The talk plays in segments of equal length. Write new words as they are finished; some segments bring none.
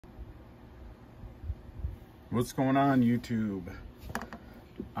What's going on, YouTube?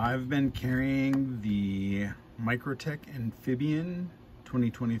 I've been carrying the Microtech Amphibian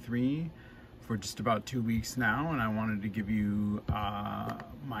 2023 for just about 2 weeks now, and I wanted to give you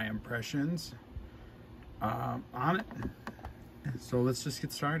my impressions on it. So let's just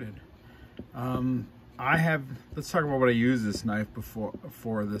get started. Let's talk about what I used this knife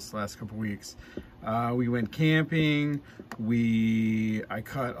for this last couple weeks. We went camping. I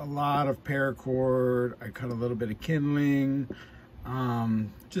cut a lot of paracord. I cut a little bit of kindling.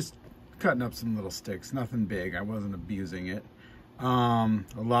 Just cutting up some little sticks, nothing big. I wasn't abusing it. A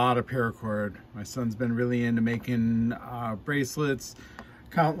lot of paracord. My son's been really into making bracelets,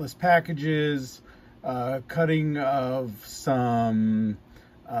 countless packages, cutting of some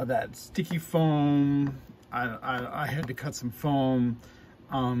that sticky foam. I had to cut some foam.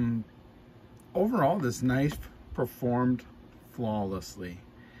 Overall, this knife performed flawlessly.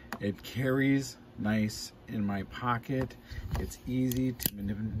 It carries nice in my pocket. It's easy to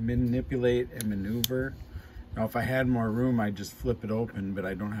manipulate and maneuver. Now, if I had more room, I'd just flip it open, but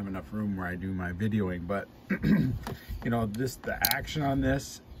I don't have enough room where I do my videoing. But you know, the action on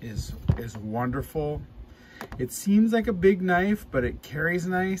this is wonderful. It seems like a big knife, but it carries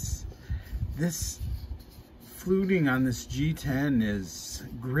nice. This fluting on this G10 is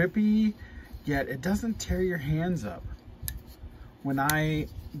grippy, yet it doesn't tear your hands up. When I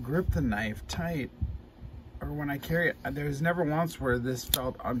grip the knife tight, or when I carry it, there's never once where this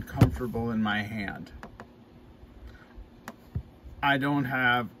felt uncomfortable in my hand. I don't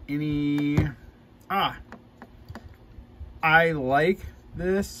have any, I like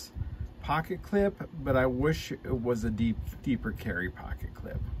this pocket clip, but I wish it was a deeper carry pocket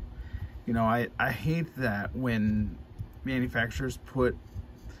clip. You know, I hate that when manufacturers put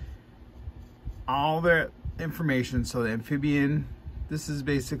all their information. So the Amphibian, this is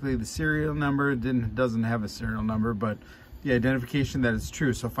basically the serial number. It doesn't have a serial number, but the identification that it's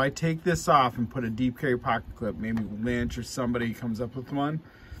true. So if I take this off and put a deep carry pocket clip, maybe Lynch or somebody comes up with one,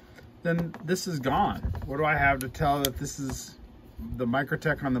 then this is gone. What do I have to tell that this is the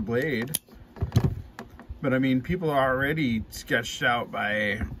Microtech on the blade? But I mean, people are already sketched out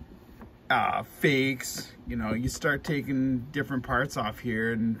by fakes. You know, you start taking different parts off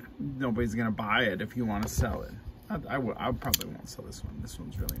here and nobody's gonna buy it if you want to sell it. I probably won't sell this one. This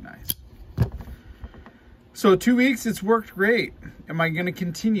one's really nice. So 2 weeks, it's worked great. Am I gonna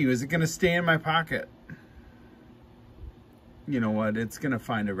continue? Is it gonna stay in my pocket? You know what, it's gonna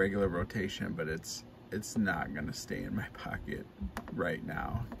find a regular rotation, but it's not gonna stay in my pocket right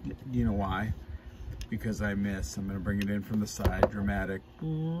now. You know why? Because I'm gonna bring it in from the side, dramatic.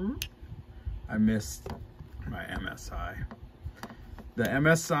 I missed my MSI. The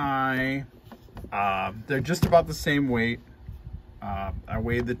MSI, they're just about the same weight. I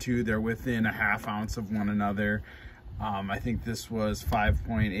weighed the two, they're within a ½ ounce of one another. I think this was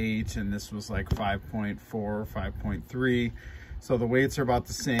 5.8 and this was like 5.4, 5.3. So the weights are about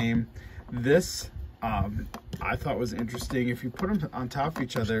the same. This, I thought was interesting. If you put them on top of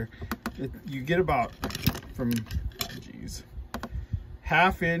each other, you get about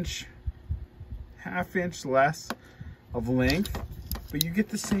half inch less of length, but you get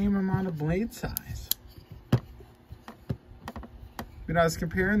the same amount of blade size. When I was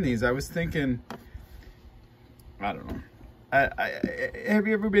comparing these, I was thinking, I don't know. Have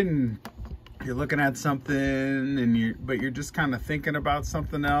you ever been, you're looking at something and but you're just kind of thinking about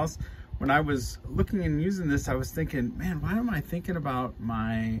something else? When I was looking and using this, I was thinking, man, why am I thinking about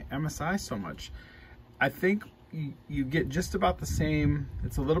my MSI so much? I think you get just about the same.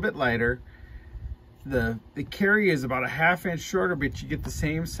 It's a little bit lighter. The carry is about a ½ inch shorter, but you get the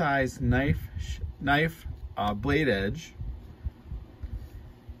same size knife blade edge.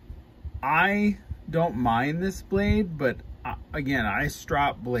 I don't mind this blade, but again, I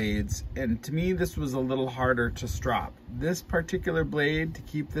strop blades, and to me this was a little harder to strop. This particular blade, to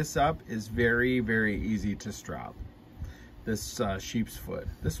keep this up, is very, very easy to strop. This sheep's foot.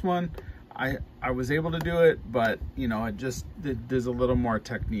 This one, I was able to do it, but you know, there's a little more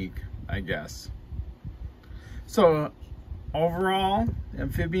technique, I guess. So overall,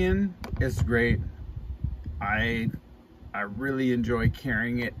 Amphibian is great. I really enjoy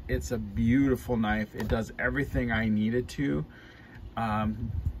carrying it. It's a beautiful knife. It does everything I need it to.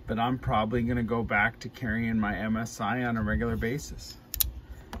 But I'm probably gonna go back to carrying my MSI on a regular basis.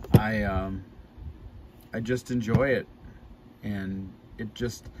 I just enjoy it. And it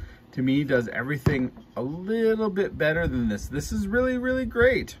just, to me, does everything a little bit better than this. This is really, really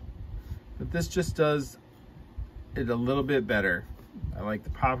great. But this just does it a little bit better. I like the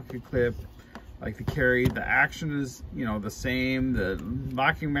pocket clip. like the carry. The action is, you know, the same. The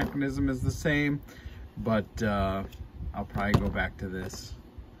locking mechanism is the same. but I'll probably go back to this.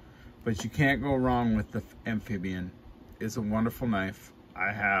 But you can't go wrong with the Amphibian. It's a wonderful knife.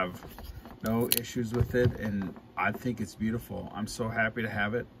 I have no issues with it, and I think it's beautiful. I'm so happy to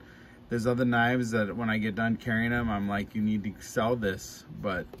have it. There's other knives that when I get done carrying them, I'm like, you need to sell this,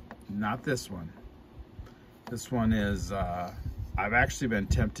 but not this one. This one is, I've actually been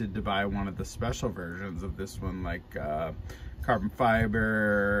tempted to buy one of the special versions of this one, like carbon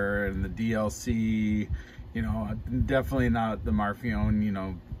fiber and the DLC, you know, definitely not the Marfione, you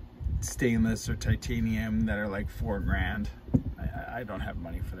know, stainless or titanium that are like $4 grand. I don't have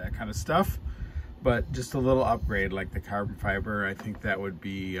money for that kind of stuff, but just a little upgrade like the carbon fiber, I think that would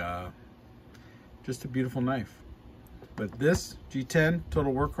be just a beautiful knife. But this G10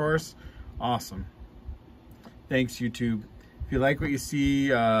 total workhorse, awesome. Thanks, YouTube. If you like what you see,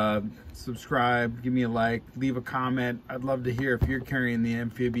 subscribe, give me a like, leave a comment. I'd love to hear if you're carrying the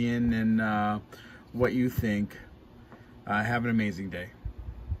Amphibian and what you think. Have an amazing day.